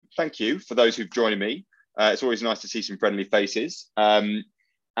thank you for those who've joined me. It's always nice to see some friendly faces. And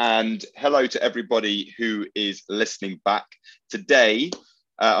hello to everybody who is listening back. Today,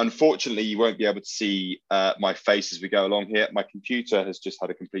 unfortunately, you won't be able to see my face as we go along here. My computer has just had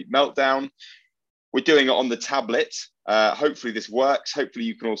a complete meltdown. We're doing it on the tablet. Hopefully this works. Hopefully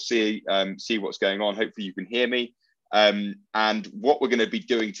you can all see what's going on. Hopefully you can hear me. And what we're going to be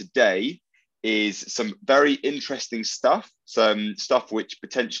doing today is some very interesting stuff, some stuff which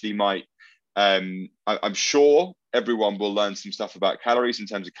potentially might, I'm sure everyone will learn some stuff about calories in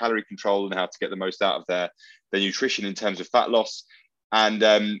terms of calorie control and how to get the most out of their nutrition in terms of fat loss. And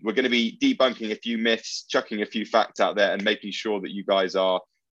we're going to be debunking a few myths, chucking a few facts out there and making sure that you guys are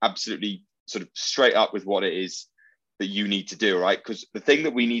absolutely sort of straight up with what it is that you need to do, right? Because the thing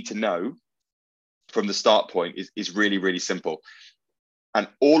that we need to know from the start point is really, really simple. And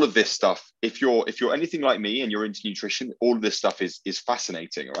all of this stuff, if you're anything like me and you're into nutrition, all of this stuff is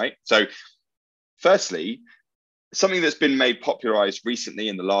fascinating, right? So firstly, something that's been made popularized recently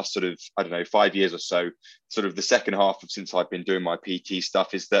in the last sort of, 5 years or so, sort of the second half of since I've been doing my PT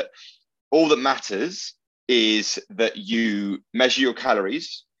stuff, is that all that matters is that you measure your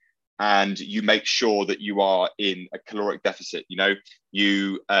calories and you make sure that you are in a caloric deficit.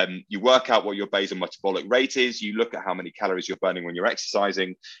 You work out what your basal metabolic rate is. You look at how many calories you're burning when you're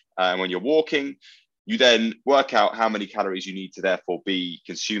exercising and when you're walking. You then work out how many calories you need to therefore be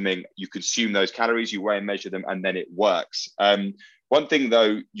consuming. You consume those calories, you weigh and measure them, and then it works. One thing,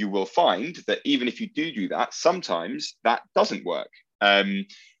 though, you will find that even if you do that, sometimes that doesn't work. The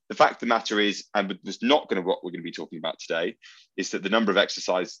fact of the matter is, and that's not what we're going to be talking about today, is that the number of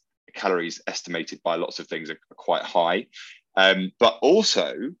exercise calories estimated by lots of things are quite high, but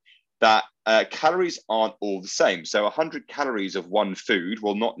also that calories aren't all the same. So 100 calories of one food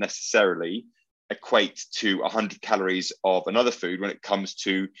will not necessarily equate to 100 calories of another food when it comes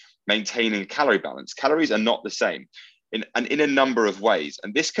to maintaining a calorie balance. Calories are not the same in a number of ways,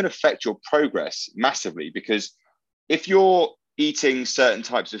 and this can affect your progress massively, because if you're eating certain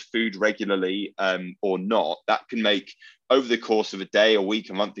types of food regularly or not, that can make, over the course of a day, a week,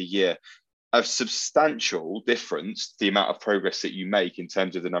 a month, a year, a substantial difference to the amount of progress that you make in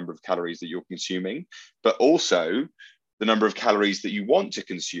terms of the number of calories that you're consuming, but also the number of calories that you want to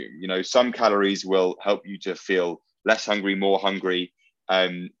consume. Some calories will help you to feel less hungry, more hungry,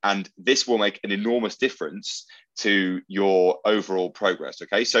 and this will make an enormous difference to your overall progress.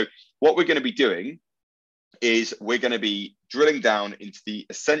 Okay, so what we're going to be doing is we're going to be drilling down into the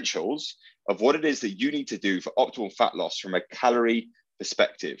essentials of what it is that you need to do for optimal fat loss from a calorie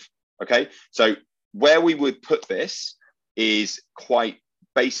perspective. Okay, so where we would put this is quite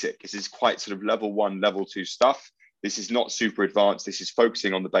basic. This is quite sort of level 1, level 2 stuff. This is not super advanced. This is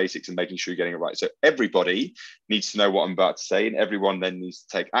focusing on the basics and making sure you're getting it right. So everybody needs to know what I'm about to say, and everyone then needs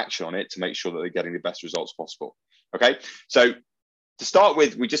to take action on it to make sure that they're getting the best results possible. Okay, so to start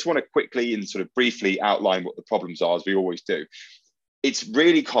with, we just want to quickly and sort of briefly outline what the problems are, as we always do. It's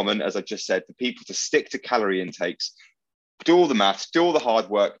really common, as I just said, for people to stick to calorie intakes, do all the maths, do all the hard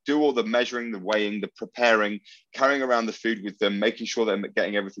work, do all the measuring, the weighing, the preparing, carrying around the food with them, making sure they're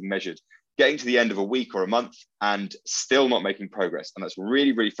getting everything measured, getting to the end of a week or a month and still not making progress. And that's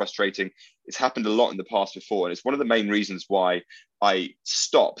really, really frustrating. It's happened a lot in the past before. And it's one of the main reasons why I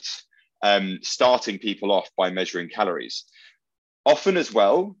stopped starting people off by measuring calories. Often as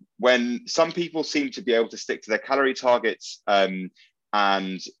well, when some people seem to be able to stick to their calorie targets and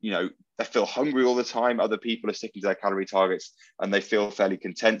they feel hungry all the time, other people are sticking to their calorie targets and they feel fairly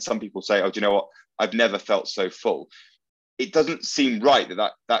content. Some people say, oh, do you know what? I've never felt so full. It doesn't seem right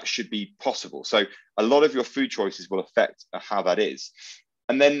that should be possible. So a lot of your food choices will affect how that is.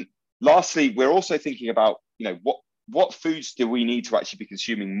 And then lastly, we're also thinking about, what foods do we need to actually be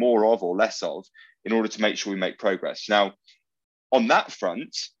consuming more of or less of in order to make sure we make progress? Now, on that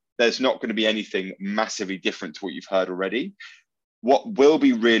front, there's not going to be anything massively different to what you've heard already. What will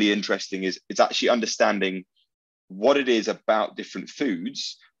be really interesting is actually understanding what it is about different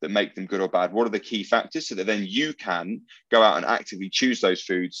foods that make them good or bad. What are the key factors, so that then you can go out and actively choose those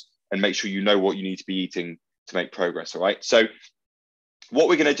foods and make sure you know what you need to be eating to make progress. All right. So what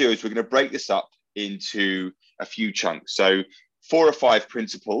we're going to do is we're going to break this up into a few chunks. So 4 or 5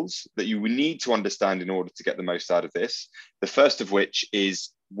 principles that you will need to understand in order to get the most out of this. The first of which is,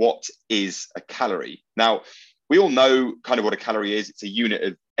 what is a calorie? Now, we all know kind of what a calorie is. It's a unit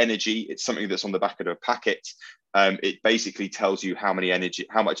of energy. It's something that's on the back of a packet. It basically tells you how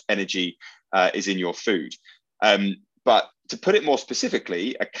much energy is in your food. But to put it more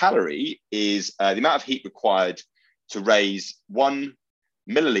specifically, a calorie is the amount of heat required to raise 1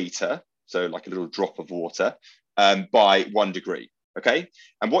 milliliter, so like a little drop of water, by 1 degree. Okay,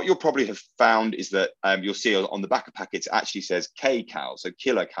 and what you'll probably have found is that you'll see on the back of packets it actually says kcal, so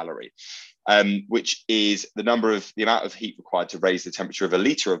kilocalorie, which is the amount of heat required to raise the temperature of a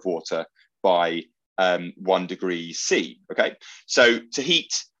liter of water by 1 degree C. Okay, so to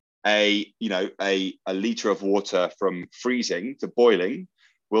heat a liter of water from freezing to boiling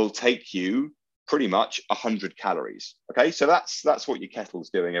will take you pretty much 100 calories. Okay, so that's what your kettle's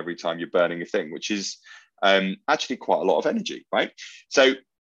doing every time you're burning a thing, which is actually quite a lot of energy, right? So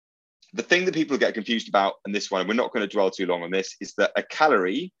the thing that people get confused about, and this one, and we're not going to dwell too long on this, is that a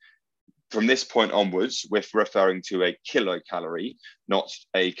calorie, from this point onwards, we're referring to a kilocalorie, not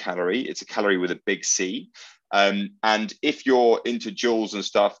a calorie. It's a calorie with a big C. And if you're into joules and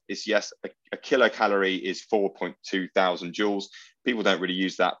stuff, it's yes, a kilocalorie is 4.2 thousand joules. People don't really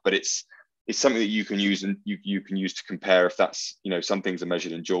use that, but it's something that you can use, and you can use to compare if that's, some things are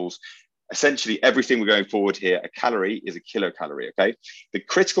measured in joules. Essentially, everything we're going forward here, a calorie is a kilocalorie, okay? The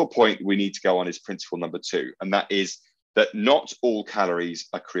critical point we need to go on is principle number 2, and that is that not all calories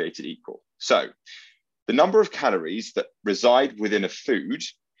are created equal. So the number of calories that reside within a food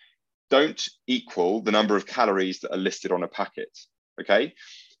don't equal the number of calories that are listed on a packet, okay?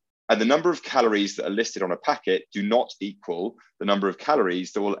 And the number of calories that are listed on a packet do not equal the number of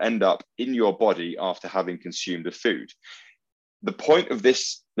calories that will end up in your body after having consumed the food. The point of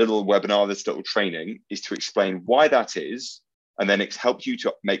this little webinar, this little training, is to explain why that is, and then help you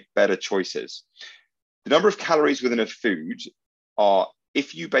to make better choices. The number of calories within a food are,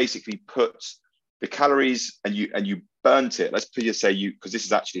 if you basically put the calories and you burnt it, let's just say because this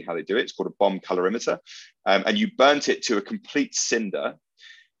is actually how they do it, it's called a bomb calorimeter, and you burnt it to a complete cinder,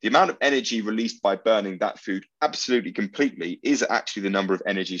 the amount of energy released by burning that food absolutely completely is actually the number of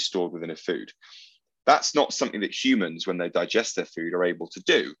energy stored within a food. That's not something that humans, when they digest their food, are able to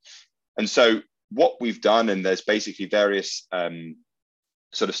do. And so what we've done, and there's basically various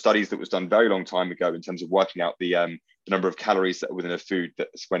sort of studies that was done a very long time ago in terms of working out the number of calories that are within a food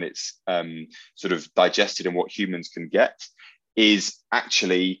that's when it's sort of digested and what humans can get, is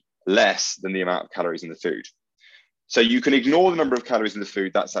actually less than the amount of calories in the food. So you can ignore the number of calories in the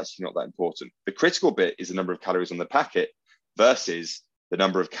food. That's actually not that important. The critical bit is the number of calories on the packet versus the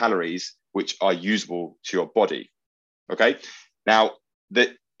number of calories which are usable to your body. Okay. Now,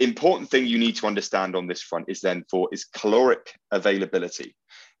 the important thing you need to understand on this front is caloric availability.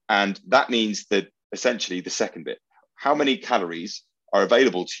 And that means that essentially the second bit, how many calories are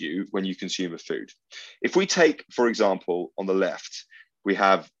available to you when you consume a food. If we take, for example, on the left, we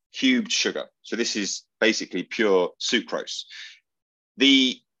have cubed sugar. So this is basically pure sucrose.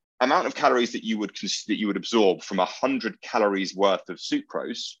 The amount of calories that you would absorb from 100 calories worth of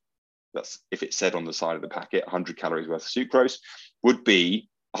sucrose, that's if it said on the side of the packet 100 calories worth of sucrose, would be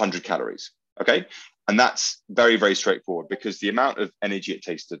 100 calories. Okay, and that's very, very straightforward because the amount of energy it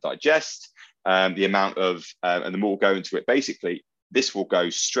takes to digest, the amount of, and the more we'll go into it, basically this will go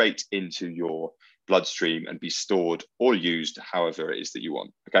straight into your bloodstream and be stored or used however it is that you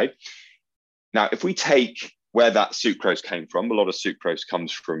want. Okay. Now, if we take where that sucrose came from, a lot of sucrose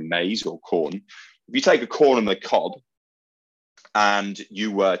comes from maize or corn. If you take a corn on the cob and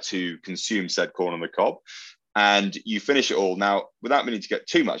you were to consume said corn on the cob and you finish it all, now, without meaning to get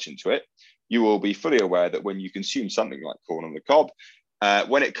too much into it, you will be fully aware that when you consume something like corn on the cob,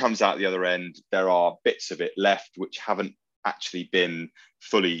 when it comes out the other end, there are bits of it left which haven't actually been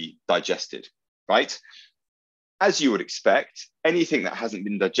fully digested, right? As you would expect, anything that hasn't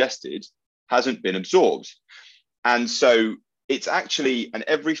been digested hasn't been absorbed. And so it's actually, and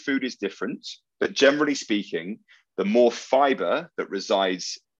every food is different, but generally speaking, the more fiber that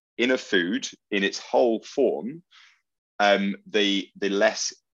resides in a food in its whole form, the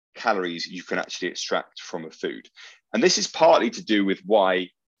less calories you can actually extract from a food. And this is partly to do with why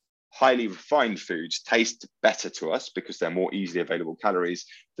highly refined foods taste better to us because they're more easily available calories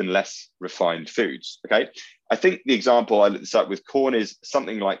than less refined foods. Okay. I think the example I looked this up with corn is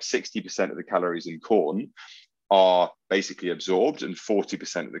something like 60% of the calories in corn are basically absorbed and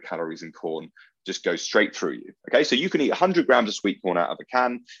 40% of the calories in corn just go straight through you. Okay. So you can eat 100 grams of sweet corn out of a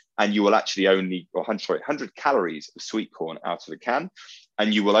can and you will actually only, 100 calories of sweet corn out of a can,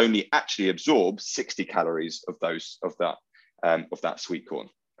 and you will only actually absorb 60 calories of that sweet corn.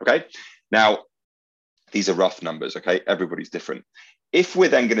 Okay, now these are rough numbers. Okay, everybody's different. If we're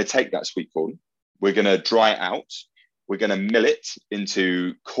then going to take that sweet corn, we're going to dry it out, we're going to mill it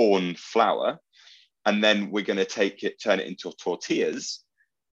into corn flour, and then we're going to turn it into tortillas.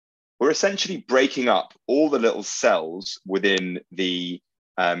 We're essentially breaking up all the little cells within the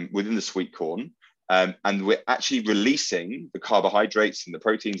sweet corn, and we're actually releasing the carbohydrates and the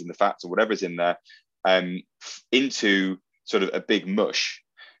proteins and the fats or whatever's in there into sort of a big mush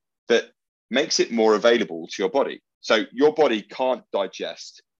that makes it more available to your body. So your body can't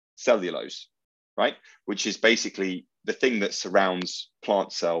digest cellulose, right? Which is basically the thing that surrounds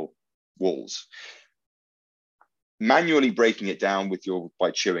plant cell walls. Manually breaking it down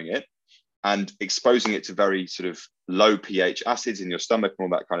by chewing it and exposing it to very sort of low pH acids in your stomach and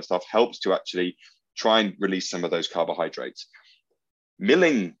all that kind of stuff helps to actually try and release some of those carbohydrates.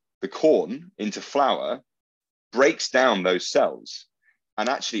 Milling the corn into flour breaks down those cells. And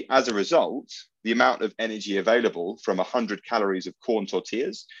actually, as a result, the amount of energy available from 100 calories of corn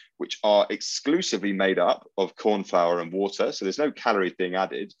tortillas, which are exclusively made up of corn flour and water, so there's no calories being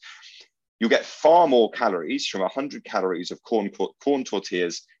added, you'll get far more calories from 100 calories of corn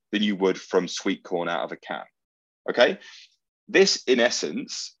tortillas than you would from sweet corn out of a can. Okay? This, in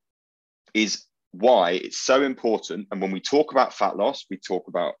essence, is why it's so important. And when we talk about fat loss, we talk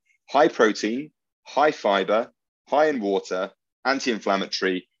about high protein, high fiber, high in water,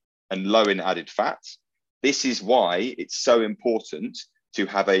 anti-inflammatory, and low in added fat. This is why it's so important to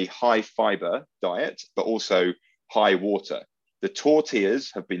have a high fiber diet, but also high water. The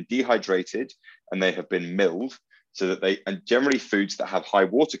tortillas have been dehydrated and they have been milled so that and generally foods that have high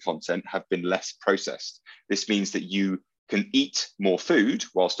water content have been less processed. This means that you can eat more food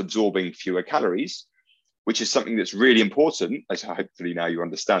whilst absorbing fewer calories, which is something that's really important, as hopefully now you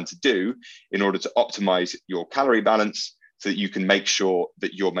understand, to do in order to optimize your calorie balance so that you can make sure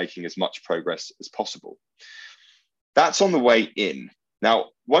that you're making as much progress as possible. That's on the way in. Now,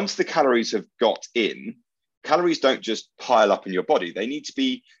 once the calories have got in, calories don't just pile up in your body. They need to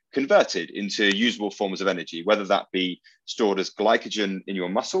be converted into usable forms of energy, whether that be stored as glycogen in your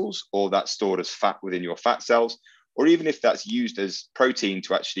muscles or that's stored as fat within your fat cells, or even if that's used as protein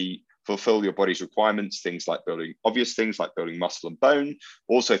to actually fulfill your body's requirements, things like building muscle and bone,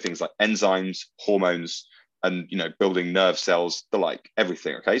 also things like enzymes, hormones, and building nerve cells, the like,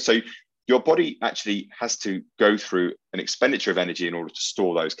 everything. Okay, so your body actually has to go through an expenditure of energy in order to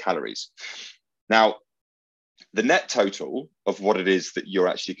store those calories. Now, the net total of what it is that you're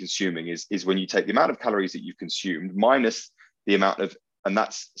actually consuming is when you take the amount of calories that you've consumed minus the amount of, and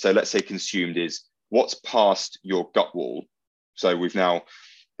that's, so let's say consumed is what's past your gut wall. So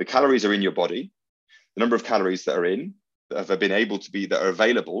the calories are in your body, the number of calories that are in, that have been able to be, that are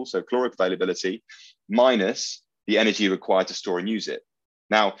available, so caloric availability, minus the energy required to store and use it.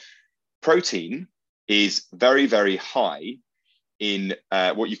 Now, protein is very, very high in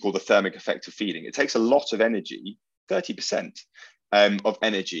what you call the thermic effect of feeding. It takes a lot of energy, 30% of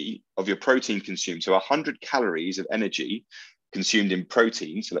energy of your protein consumed. So 100 calories of energy consumed in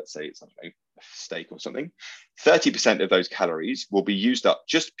protein, so let's say it's something, a steak or something, 30% of those calories will be used up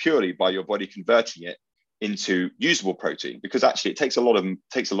just purely by your body converting it into usable protein, because actually it takes a lot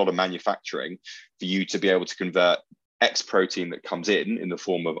of manufacturing for you to be able to convert X protein that comes in the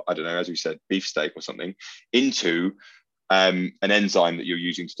form of, I don't know, as we said, beef steak or something, into an enzyme that you're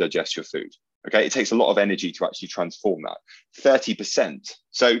using to digest your food. Okay, it takes a lot of energy to actually transform that. 30%.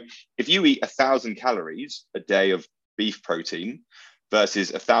 So if you eat 1,000 calories a day of beef protein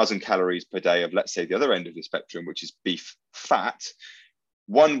versus 1,000 calories per day of, let's say, the other end of the spectrum, which is beef fat,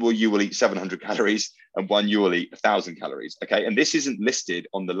 you will eat 700 calories and you will eat 1,000 calories. Okay, and this isn't listed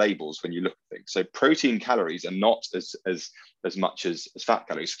on the labels when you look at things. So protein calories are not as much as fat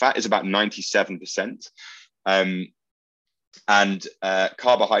calories. Fat is about 97%. And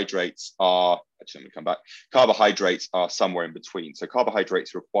carbohydrates are, actually, I'm going to come back. Carbohydrates are somewhere in between. So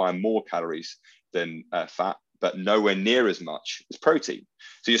carbohydrates require more calories than fat, but nowhere near as much as protein.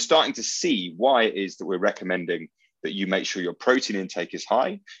 So you're starting to see why it is that we're recommending that you make sure your protein intake is high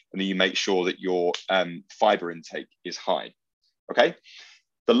and that you make sure that your fiber intake is high. Okay.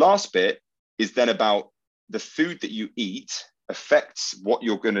 The last bit is then about the food that you eat affects what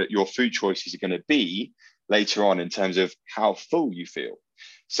your food choices are going to be later on in terms of how full you feel.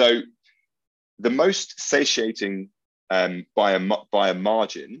 So the most satiating by a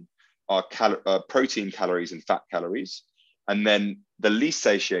margin are protein calories and fat calories. And then the least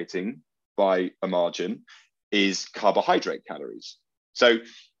satiating by a margin is carbohydrate calories. So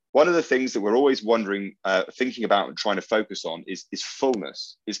one of the things that we're always wondering, thinking about and trying to focus on is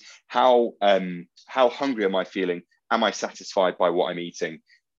fullness, is how hungry am I feeling? Am I satisfied by what I'm eating?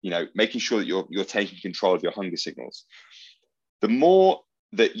 Making sure that you're taking control of your hunger signals. The more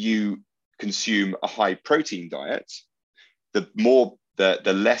that you consume a high protein diet, the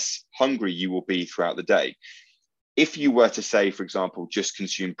less hungry you will be throughout the day. If you were to say, for example, just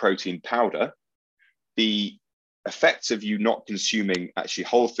consume protein powder, the effects of you not consuming actually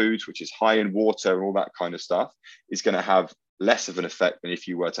whole foods, which is high in water and all that kind of stuff, is going to have less of an effect than if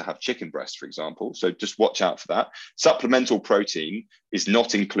you were to have chicken breast, for example. So just watch out for that. Supplemental protein is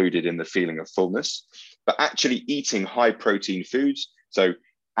not included in the feeling of fullness, but actually eating high protein foods, so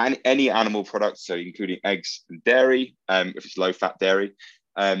any animal products, so including eggs and dairy, if it's low fat dairy,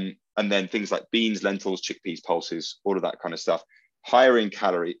 and then things like beans, lentils, chickpeas, pulses, all of that kind of stuff, higher in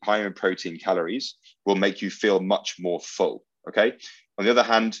protein calories will make you feel much more full. Okay. On the other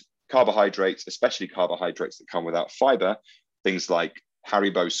hand, carbohydrates, especially carbohydrates that come without fiber, things like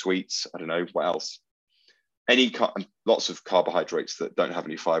Haribo sweets, I don't know what else, lots of carbohydrates that don't have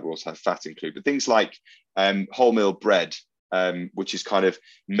any fiber also have fat included, but things like wholemeal bread, which is kind of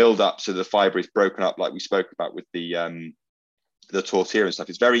milled up so the fiber is broken up, like we spoke about with the tortilla and stuff.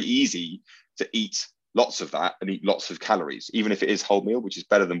 It's very easy to eat lots of that and eat lots of calories, even if it is wholemeal, which is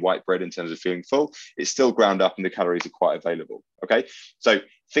better than white bread in terms of feeling full. It's still ground up and the calories are quite available. Okay, so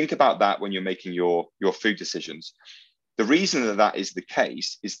think about that when you're making your food decisions. The reason that that is the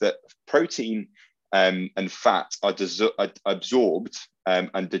case is that protein and fat are absorbed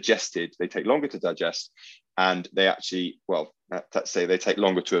and digested. They take longer to digest, and they actually, well, let's say they take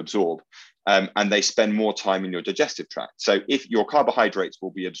longer to absorb, and they spend more time in your digestive tract. So if your carbohydrates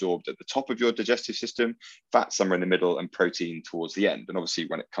will be absorbed at the top of your digestive system, fat somewhere in the middle, and protein towards the end. And obviously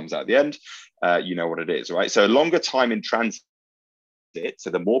when it comes out at the end, you know what it is, right? So a longer time in transit, so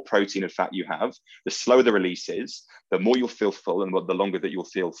the more protein and fat you have, the slower the release is, the more you'll feel full, and the longer that you'll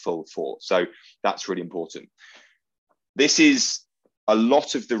feel full for. So that's really important. This is a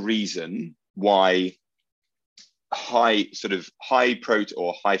lot of the reason why high protein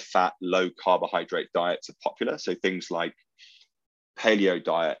or high fat, low carbohydrate diets are popular. So things like paleo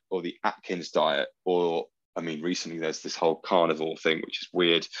diet or the Atkins diet, or I mean, recently there's this whole carnivore thing, which is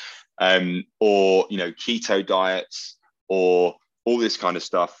weird, or keto diets, or all this kind of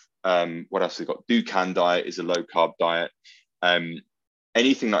stuff. What else have we got? Dukan diet is a low carb diet.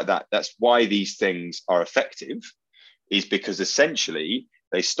 Anything like that. That's why these things are effective, is because essentially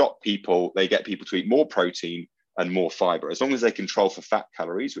they get people to eat more protein and more fiber. As long as they control for fat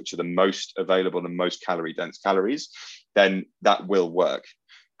calories, which are the most available and most calorie dense calories, then that will work.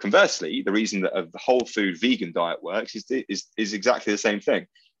 Conversely, the reason that a whole food vegan diet works is exactly the same thing.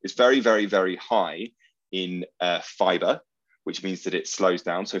 It's very, very, very high in fiber, which means that it slows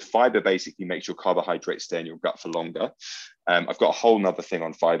down. So fiber basically makes your carbohydrates stay in your gut for longer. I've got a whole nother thing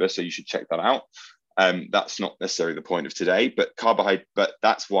on fiber, so you should check that out. That's not necessarily the point of today, but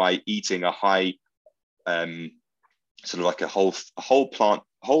that's why eating a high, sort of like a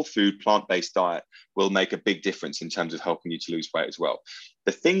whole food, plant-based diet will make a big difference in terms of helping you to lose weight as well.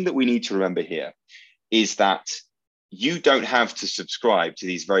 The thing that we need to remember here is that you don't have to subscribe to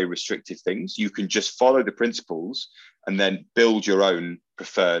these very restrictive things. You can just follow the principles and then build your own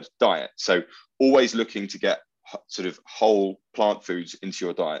preferred diet. So always looking to get sort of whole plant foods into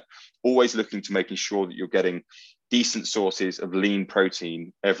your diet, always looking to making sure that you're getting decent sources of lean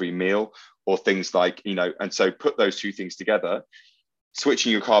protein every meal, or things like, and so put those two things together.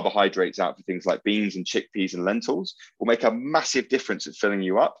 Switching your carbohydrates out for things like beans and chickpeas and lentils will make a massive difference at filling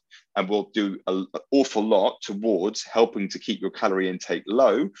you up, and will do an awful lot towards helping to keep your calorie intake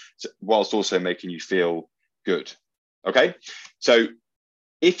low, whilst also making you feel good. Okay, so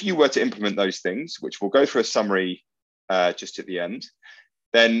if you were to implement those things, which we'll go through a summary just at the end,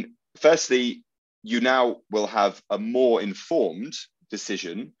 then firstly, you now will have a more informed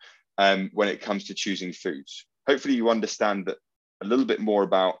decision when it comes to choosing foods. Hopefully you understand that a little bit more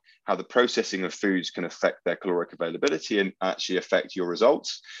about how the processing of foods can affect their caloric availability and actually affect your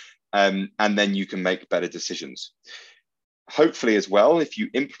results. And then you can make better decisions. Hopefully as well, if you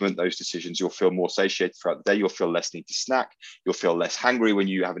implement those decisions, you'll feel more satiated throughout the day. You'll feel less need to snack. You'll feel less hungry when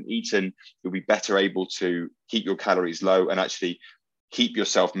you haven't eaten. You'll be better able to keep your calories low and actually keep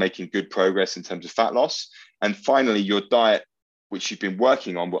yourself making good progress in terms of fat loss. And finally, your diet, which you've been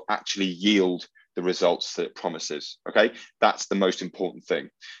working on, will actually yield the results that it promises. Okay, that's the most important thing.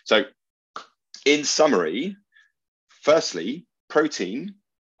 So in summary, firstly, protein,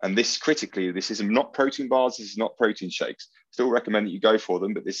 and this critically, this is not protein bars, this is not protein shakes. Still recommend that you go for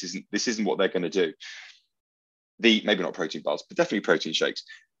them, but this isn't what they're going to do. Maybe not protein bars, but definitely protein shakes.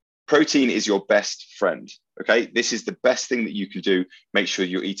 Protein is your best friend. Okay, this is the best thing that you can do. Make sure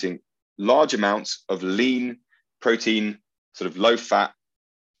you're eating large amounts of lean protein, sort of low fat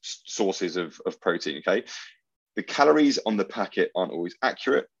sources of protein. Okay, the calories on the packet aren't always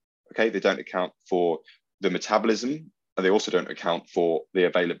accurate. Okay, they don't account for the metabolism, and they also don't account for the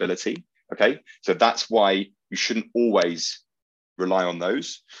availability. Okay, so that's why you shouldn't always rely on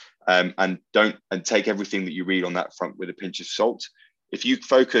those, and take everything that you read on that front with a pinch of salt. If you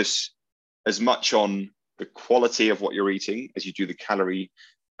focus as much on the quality of what you're eating as you do the calorie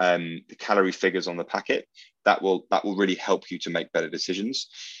figures on the packet. That will really help you to make better decisions.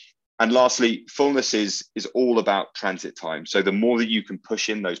 And lastly, fullness is all about transit time. So the more that you can push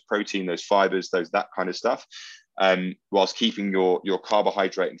in those protein, those fibers, that kind of stuff, whilst keeping your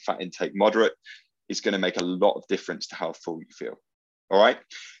carbohydrate and fat intake moderate, is going to make a lot of difference to how full you feel. All right.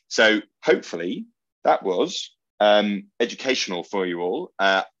 So hopefully that was educational for you all.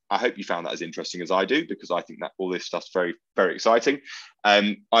 I hope you found that as interesting as I do, because I think that all this stuff's very, very exciting.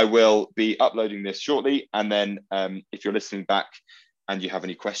 I will be uploading this shortly. And then if you're listening back and you have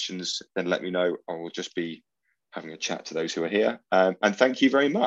any questions, then let me know. I will just be having a chat to those who are here. And thank you very much.